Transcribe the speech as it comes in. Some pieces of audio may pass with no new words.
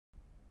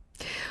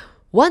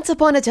Once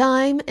upon a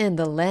time, in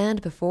the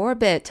land before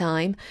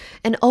bedtime,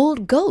 an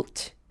old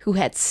goat who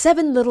had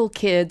 7 little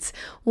kids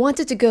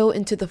wanted to go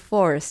into the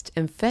forest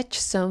and fetch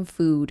some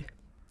food.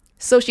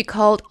 So she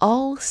called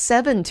all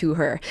 7 to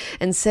her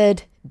and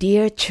said,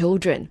 "Dear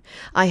children,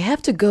 I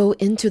have to go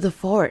into the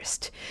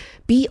forest.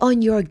 Be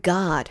on your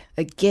guard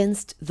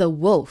against the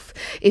wolf.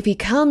 If he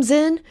comes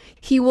in,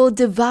 he will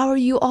devour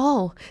you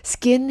all,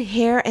 skin,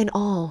 hair, and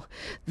all.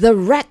 The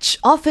wretch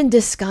often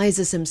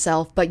disguises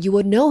himself, but you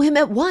will know him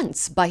at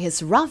once by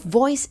his rough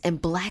voice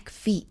and black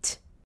feet."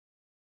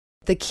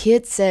 The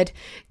kid said,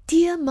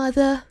 "Dear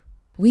mother,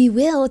 we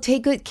will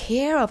take good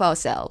care of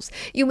ourselves.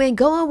 You may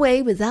go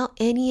away without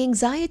any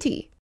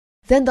anxiety."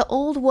 Then the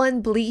old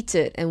one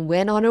bleated and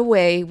went on her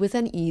way with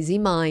an easy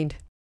mind.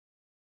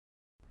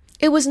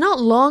 It was not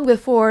long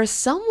before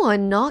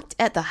someone knocked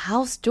at the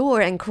house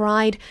door and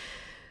cried,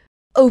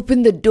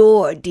 "Open the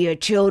door, dear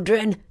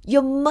children.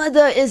 Your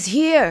mother is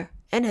here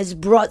and has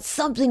brought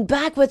something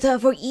back with her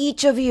for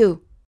each of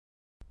you."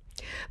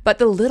 But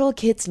the little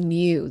kids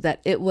knew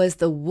that it was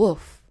the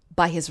wolf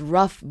by his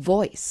rough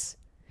voice.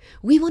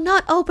 "We will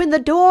not open the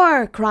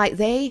door," cried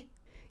they.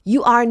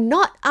 "You are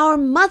not our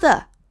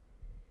mother.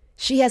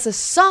 She has a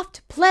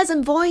soft,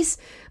 pleasant voice,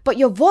 but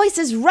your voice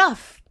is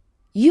rough.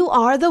 You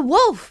are the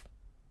wolf."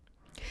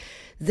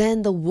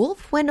 Then the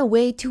wolf went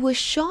away to a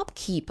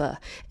shopkeeper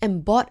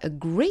and bought a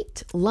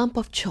great lump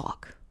of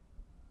chalk,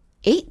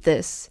 ate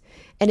this,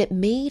 and it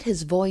made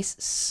his voice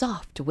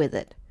soft with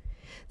it.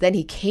 Then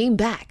he came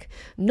back,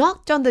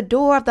 knocked on the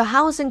door of the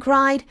house and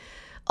cried,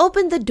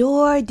 "Open the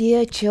door,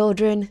 dear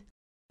children.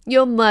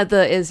 Your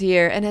mother is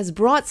here and has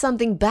brought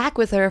something back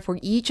with her for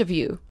each of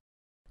you."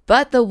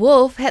 But the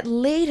wolf had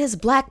laid his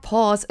black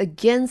paws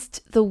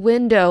against the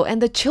window, and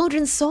the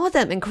children saw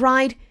them and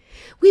cried,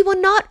 "We will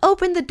not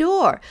open the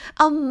door.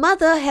 Our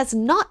mother has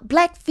not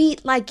black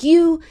feet like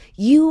you.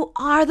 You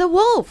are the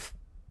wolf."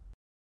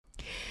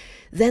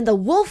 Then the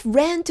wolf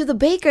ran to the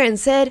baker and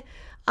said,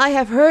 "I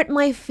have hurt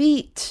my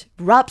feet.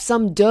 Rub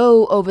some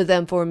dough over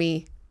them for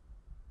me."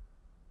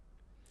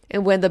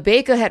 And when the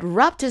baker had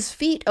rubbed his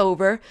feet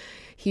over,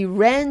 he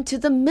ran to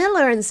the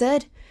miller and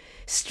said,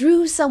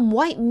 "Strew some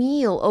white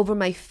meal over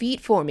my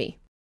feet for me."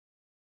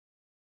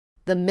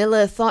 The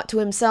miller thought to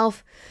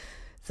himself,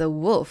 "The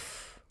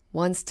wolf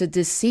wants to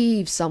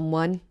deceive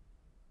someone,"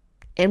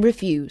 and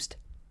refused.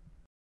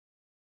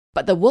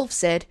 But the wolf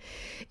said,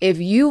 "If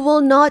you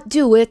will not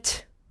do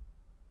it,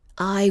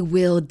 I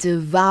will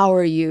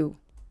devour you."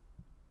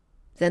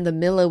 Then the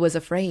miller was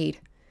afraid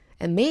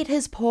and made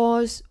his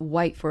paws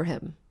white for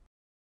him.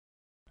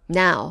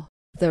 Now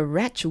the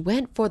wretch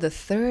went for the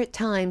 3rd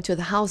time to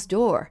the house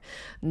door,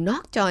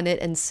 knocked on it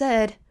and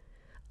said,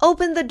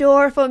 "Open the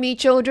door for me,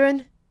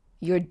 children.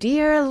 Your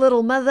dear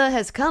little mother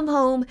has come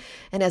home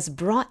and has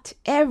brought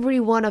every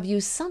one of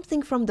you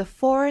something from the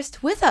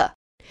forest with her."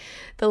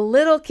 The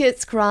little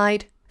kids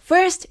cried,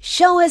 "First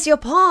show us your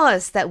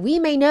paws that we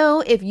may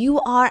know if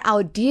you are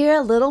our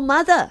dear little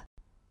mother."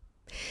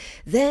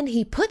 Then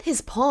he put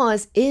his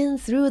paws in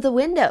through the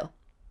window.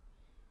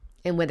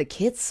 And when the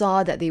kids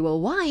saw that they were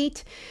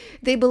white,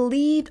 they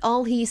believed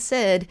all he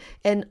said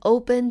and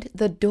opened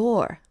the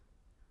door.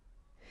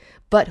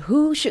 But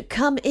who should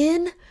come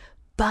in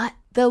but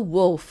the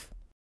wolf?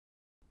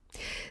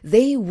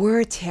 They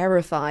were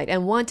terrified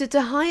and wanted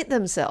to hide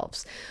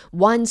themselves.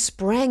 One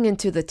sprang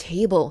into the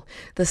table,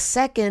 the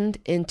second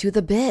into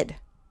the bed,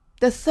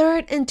 the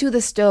third into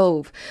the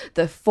stove,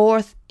 the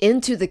fourth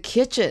into the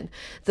kitchen,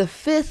 the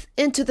fifth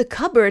into the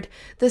cupboard,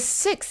 the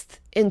sixth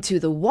into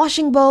the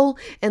washing bowl,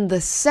 and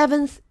the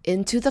 7th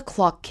into the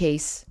clock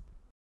case.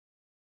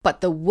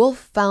 But the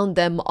wolf found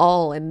them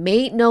all and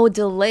made no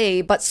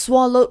delay, but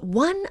swallowed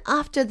one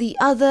after the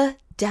other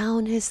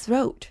down his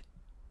throat.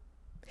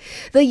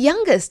 The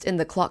youngest in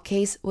the clock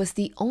case was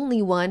the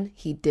only one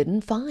he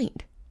didn't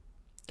find.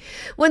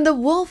 When the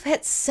wolf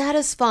had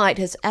satisfied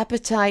his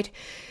appetite,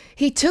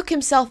 he took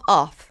himself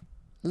off,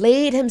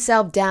 laid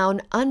himself down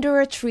under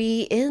a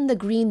tree in the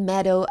green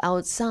meadow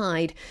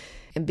outside,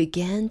 and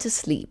began to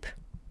sleep.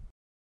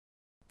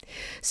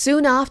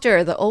 Soon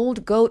after, the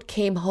old goat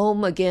came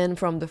home again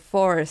from the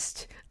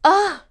forest.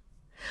 Ah!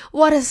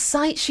 What a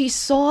sight she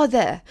saw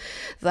there!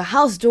 The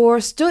house door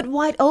stood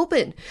wide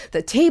open.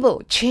 The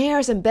table,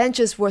 chairs, and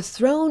benches were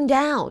thrown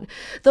down.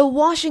 The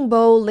washing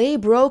bowl lay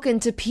broken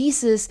to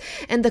pieces,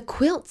 and the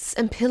quilts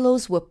and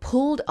pillows were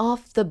pulled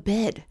off the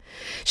bed.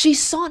 She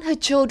sought her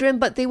children,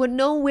 but they were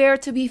nowhere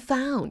to be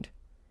found.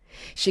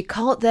 She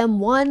called them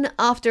one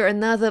after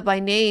another by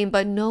name,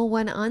 but no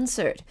one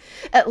answered.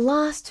 At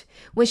last,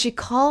 when she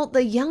called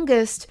the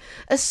youngest,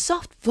 a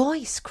soft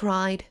voice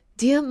cried,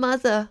 "Dear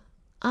mother,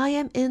 I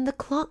am in the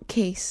clock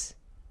case."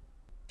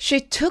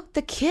 She took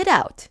the kid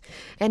out,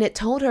 and it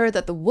told her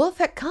that the wolf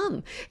had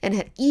come and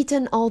had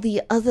eaten all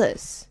the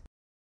others.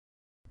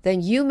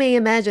 Then you may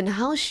imagine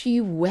how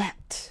she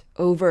wept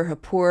over her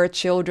poor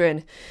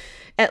children.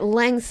 At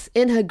length,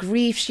 in her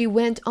grief, she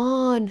went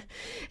on,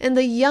 and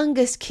the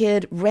youngest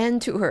kid ran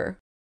to her.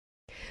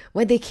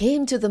 When they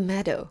came to the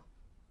meadow,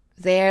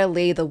 There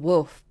lay the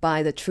wolf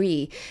by the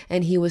tree,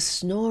 and he was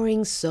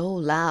snoring so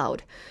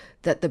loud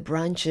that the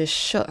branches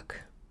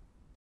shook.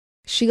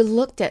 She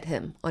looked at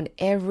him on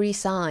every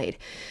side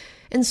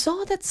and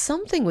saw that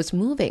something was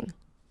moving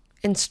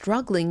and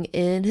struggling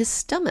in his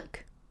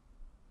stomach.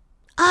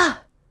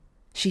 "Ah!"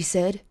 she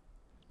said.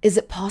 "Is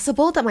it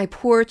possible that my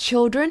poor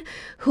children,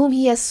 whom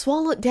he has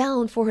swallowed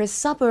down for his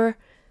supper,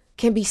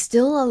 can be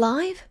still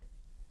alive?"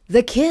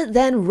 The kid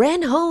then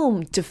ran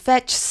home to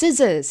fetch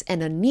scissors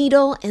and a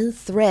needle and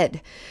thread,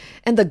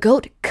 and the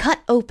goat cut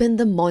open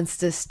the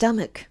monster's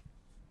stomach.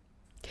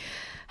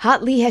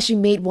 Hardly had she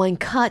made one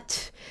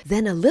cut,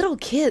 then a little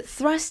kid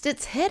thrust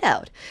its head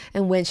out,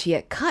 and when she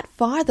had cut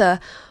farther,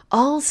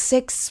 all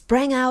 6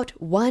 sprang out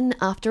one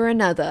after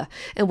another,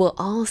 and were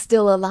all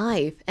still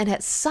alive, and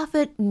had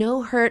suffered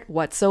no hurt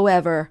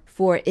whatsoever,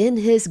 for in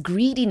his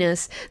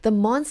greediness the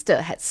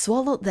monster had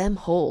swallowed them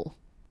whole.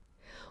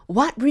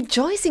 What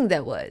rejoicing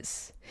there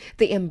was!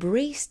 They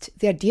embraced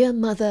their dear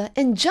mother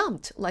and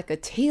jumped like a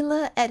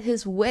tailor at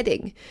his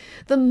wedding.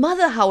 The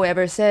mother,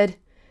 however, said,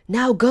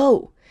 "Now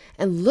go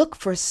and look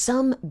for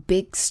some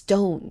big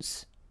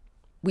stones.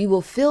 We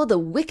will fill the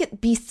wicked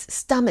beast's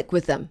stomach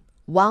with them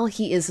while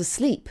he is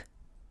asleep."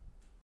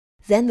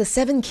 Then the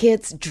 7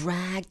 kids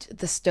dragged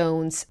the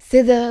stones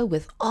thither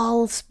with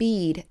all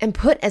speed and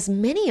put as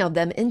many of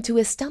them into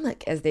his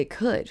stomach as they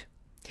could.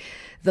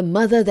 The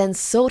mother then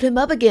sewed him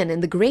up again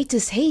in the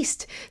greatest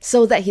haste,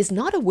 so that he is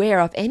not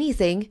aware of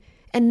anything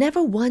and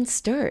never once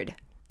stirred.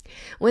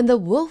 When the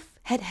wolf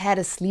had had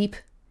a sleep,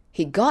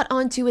 he got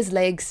onto his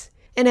legs,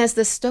 and as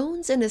the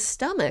stones in his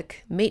stomach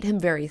made him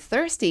very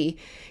thirsty,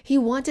 he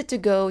wanted to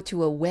go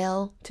to a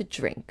well to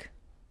drink.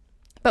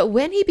 But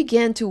when he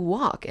began to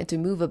walk and to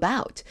move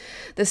about,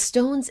 the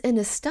stones in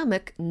his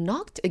stomach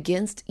knocked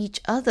against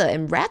each other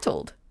and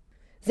rattled.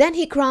 Then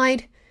he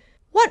cried,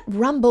 "What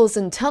rumbles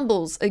and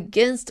tumbles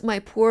against my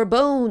poor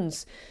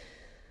bones?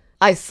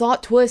 I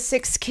thought 'twas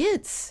 6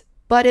 kids,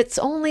 but it's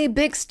only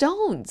big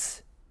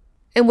stones."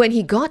 And when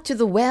he got to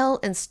the well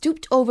and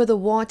stooped over the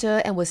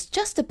water and was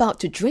just about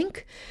to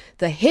drink,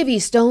 the heavy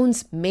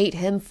stones made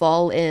him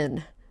fall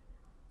in.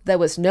 There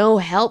was no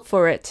help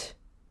for it,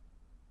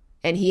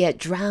 and he had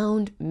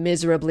drowned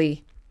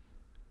miserably.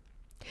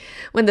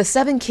 When the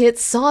 7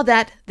 kids saw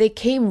that, they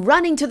came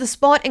running to the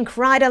spot and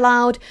cried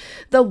aloud,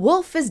 "The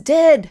wolf is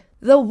dead!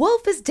 The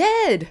wolf is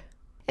dead!"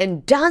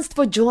 and danced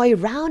for joy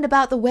round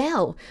about the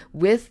well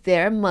with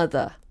their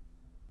mother.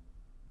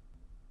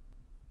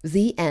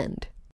 The end.